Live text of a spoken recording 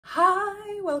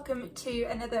Hi, welcome to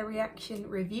another reaction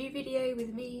review video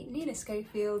with me, Nina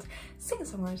Schofield,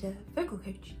 singer-songwriter, vocal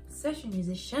coach, session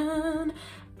musician,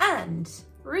 and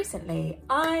recently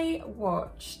I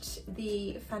watched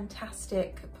the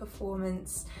fantastic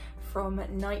performance from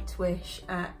NIGHTWISH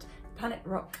at Planet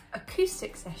Rock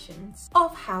acoustic sessions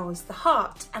of How's the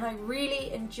Heart, and I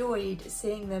really enjoyed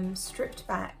seeing them stripped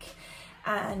back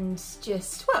and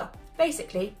just, well,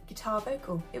 basically guitar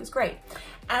vocal. It was great.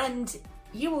 And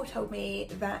you all told me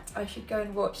that I should go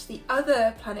and watch the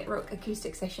other Planet Rock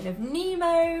acoustic session of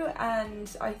Nemo,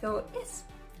 and I thought,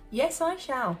 yes I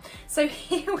shall. So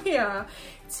here we are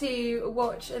to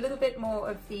watch a little bit more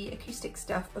of the acoustic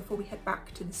stuff before we head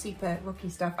back to the super rocky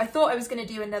stuff. I thought I was going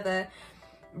to do another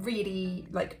really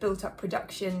like built up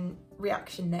production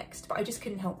reaction next, but I just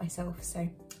couldn't help myself, so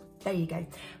there you go.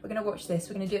 We're going to watch this.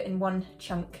 We're going to do it in one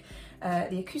chunk.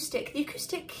 The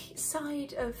acoustic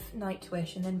side of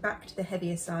NIGHTWISH, and then back to the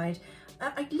heavier side.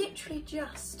 I literally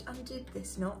just undid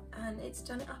this knot and it's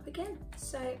done it up again.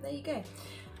 So there you go.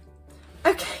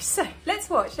 Okay, so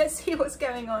let's watch. Let's see what's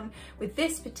going on with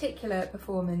this particular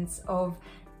performance of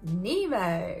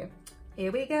Nemo.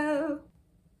 Here we go.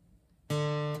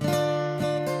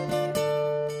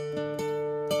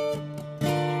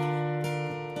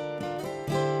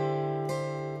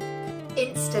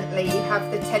 Instantly you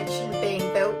have the tension being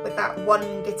built with that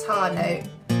one guitar note.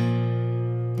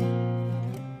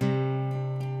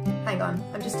 Hang on,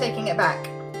 I'm just taking it back.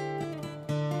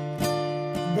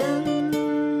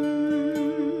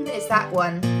 It's that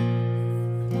one.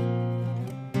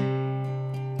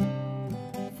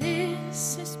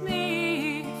 This is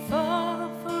me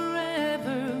for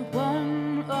forever,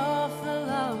 one of the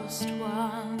lost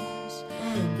ones.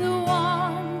 The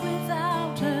one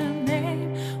without a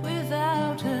name,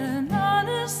 without an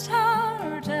honest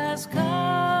heart has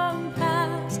come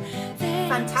past.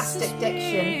 Fantastic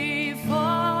diction.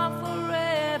 For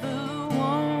forever,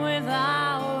 one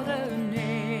without a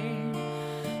name.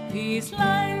 These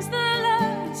lines the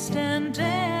last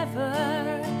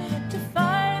endeavor to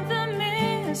find the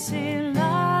missing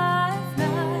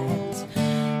lifelines.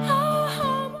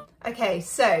 Okay,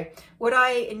 so what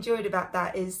I enjoyed about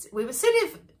that is we were sort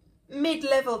of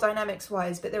mid-level dynamics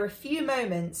wise, but there are a few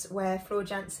moments where Floor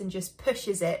Jansen just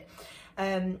pushes it.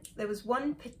 There was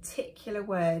one particular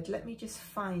word, let me just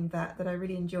find that I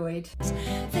really enjoyed.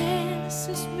 This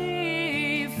is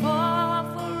me for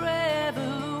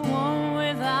forever, one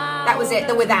without. That was it,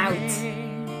 the without.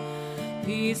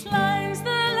 These lines the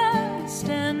last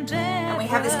endeavor, And we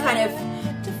have this kind of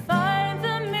to find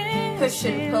the push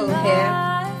and pull here.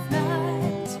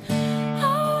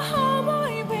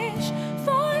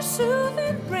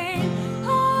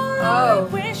 Oh.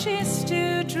 I wish is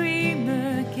to dream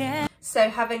again. So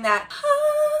having that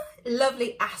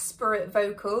lovely aspirate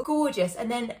vocal, gorgeous,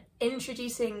 and then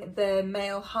introducing the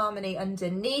male harmony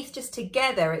underneath, just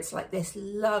together, it's like this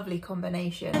lovely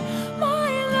combination.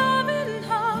 My loving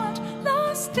heart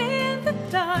lost in the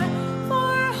dark,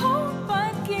 for hope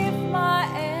I'd give my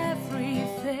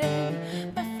everything.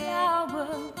 My flower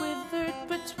withered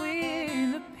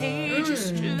between the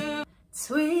pages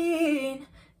Tween.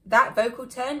 That vocal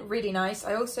turn, really nice.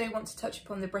 I also want to touch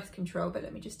upon the breath control, but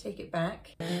let me just take it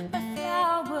back. My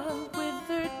flower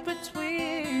withered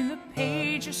between the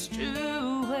pages 2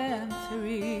 and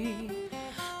 3.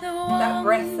 That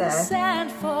breath there.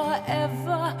 And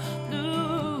forever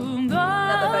bloomed.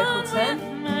 Another vocal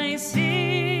turn. My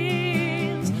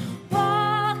scenes.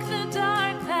 Walk the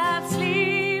dark path,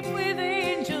 sleep with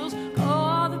angels,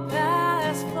 call the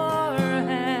past for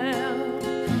help.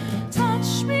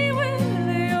 Touch me with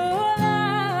your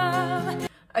love.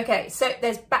 Okay, so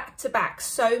there's back-to-back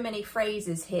so many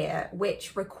phrases here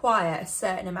which require a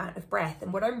certain amount of breath,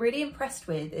 and what I'm really impressed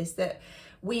with is that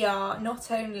we are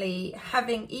not only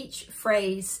having each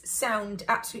phrase sound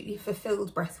absolutely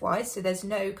fulfilled breath-wise, so there's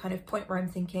no kind of point where I'm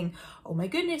thinking, oh my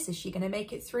goodness, is she going to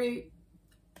make it through?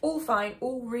 All fine,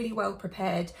 all really well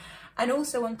prepared. And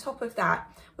also on top of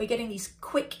that, we're getting these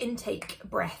quick intake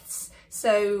breaths.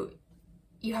 So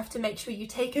you have to make sure you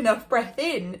take enough breath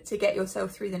in to get yourself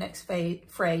through the next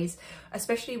phrase,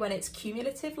 especially when it's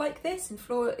cumulative like this. And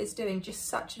Floor is doing just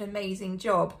such an amazing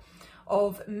job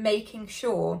of making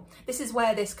sure. This is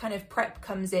where this kind of prep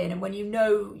comes in, and when you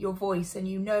know your voice and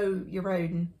you know your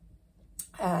own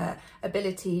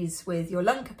abilities with your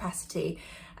lung capacity,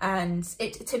 and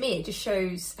to me it just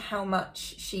shows how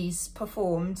much she's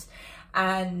performed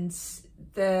and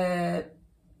the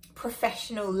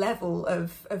professional level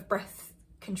of breath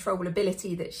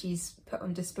controllability that she's put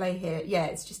on display here. Yeah,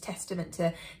 it's just testament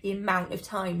to the amount of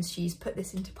times she's put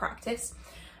this into practice.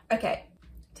 Okay,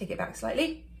 take it back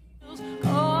slightly.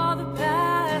 All the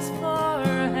past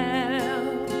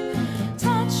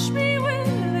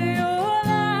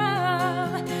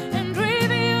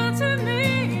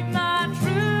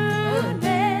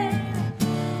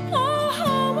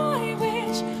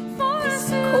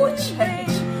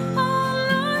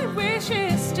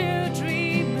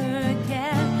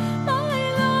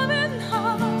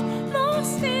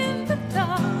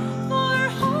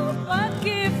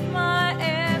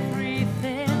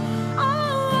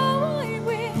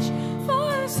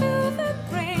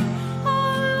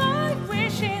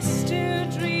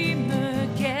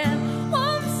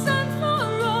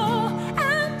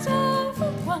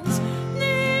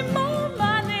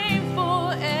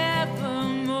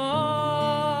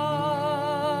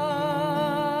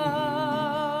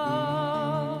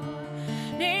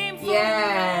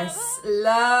just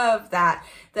love that.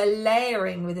 The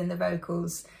layering within the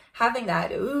vocals, having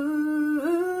that ooh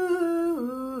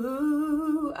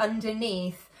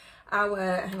underneath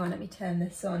our, hang on, let me turn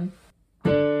this on.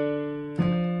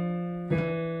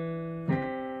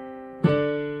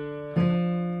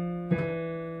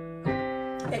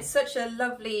 It's such a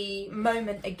lovely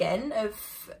moment again of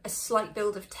a slight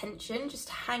build of tension, just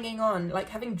hanging on, like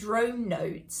having drone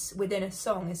notes within a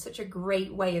song is such a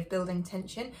great way of building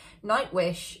tension.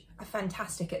 Nightwish are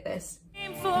fantastic at this.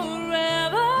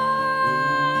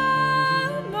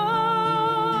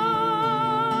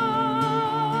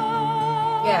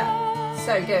 Yeah,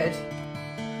 so good.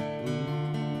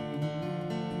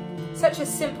 Such a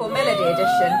simple melody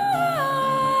addition.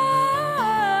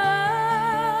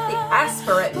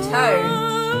 Aspirate tone.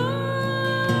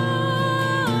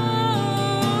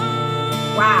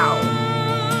 Wow.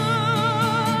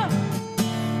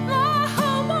 My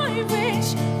home, I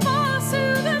wish for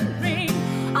soothing rain.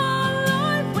 All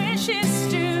I wish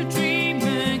is to dream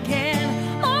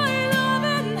again. My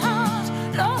loving heart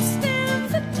lost in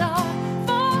the dark.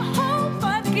 For hope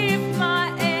I'd give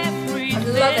my everything.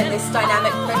 I'm loving this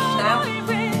dynamic push now.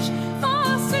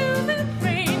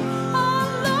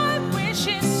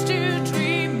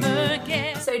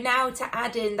 So now to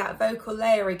add in that vocal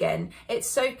layer again, it's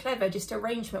so clever just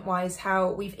arrangement wise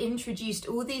how we've introduced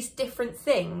all these different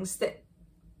things that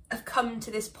have come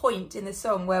to this point in the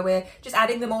song where we're just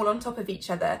adding them all on top of each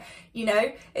other. You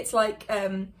know, it's like,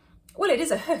 well, it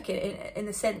is a hook in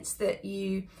the sense that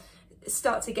you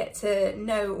start to get to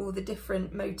know all the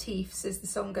different motifs as the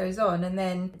song goes on, and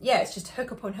then yeah, it's just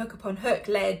hook upon hook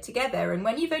layered together. And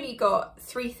when you've only got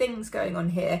 3 things going on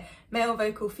here, male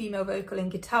vocal, female vocal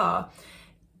and guitar,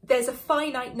 there's a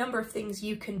finite number of things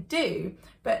you can do,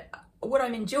 but what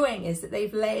I'm enjoying is that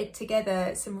they've layered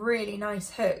together some really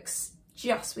nice hooks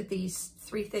just with these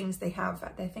 3 things they have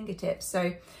at their fingertips.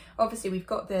 So obviously we've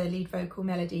got the lead vocal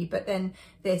melody, but then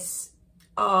this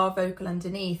R vocal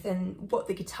underneath and what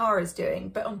the guitar is doing,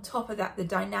 but on top of that the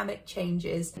dynamic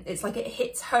changes. It's like it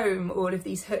hits home, all of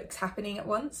these hooks happening at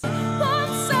once.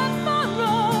 Once and for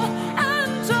all,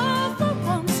 and all for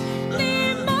once,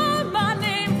 Nemo, my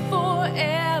name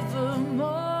forevermore,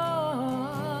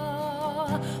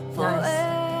 forevermore.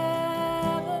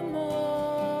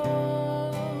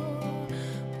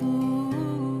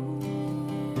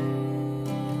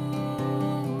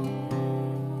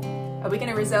 Are we going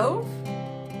to resolve?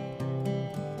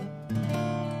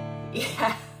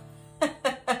 Yeah.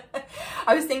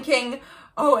 I was thinking,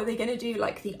 oh, are they going to do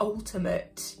like the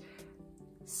ultimate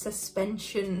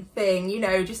suspension thing, you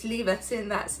know, just leave us in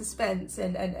that suspense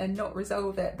and not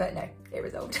resolve it? But no, it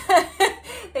resolved.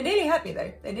 They nearly had me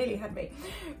though, they nearly had me.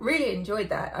 Really enjoyed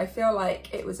that. I feel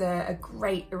like it was a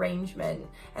great arrangement,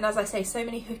 and as I say, so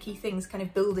many hooky things kind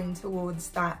of building towards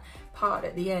that part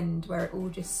at the end where it all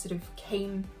just sort of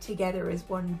came together as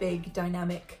one big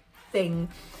dynamic thing.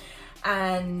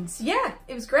 And yeah,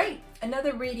 it was great.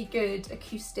 Another really good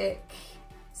acoustic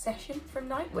session from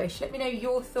Nightwish. Let me know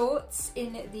your thoughts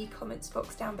in the comments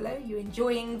box down below. You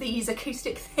enjoying these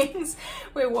acoustic things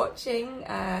we're watching?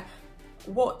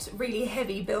 What really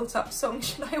heavy built up song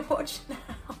should I watch now?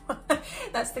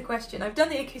 That's the question. I've done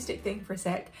the acoustic thing for a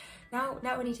sec. Now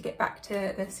we need to get back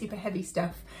to the super heavy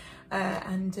stuff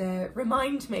and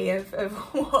remind me of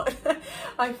what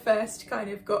I first kind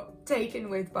of got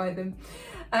taken with by them.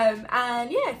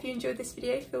 And yeah, if you enjoyed this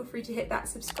video, feel free to hit that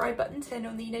subscribe button, turn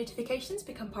on the notifications,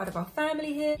 become part of our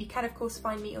family here. You can of course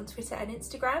find me on Twitter and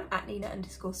Instagram at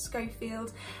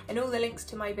Nina_Schofield, and all the links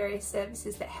to my various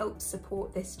services that help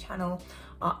support this channel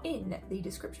are in the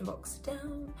description box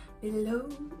down below.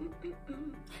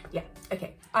 Yeah,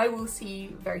 okay, I will see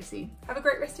you very soon. Have a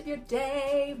great rest of your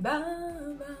day. Bye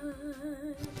bye.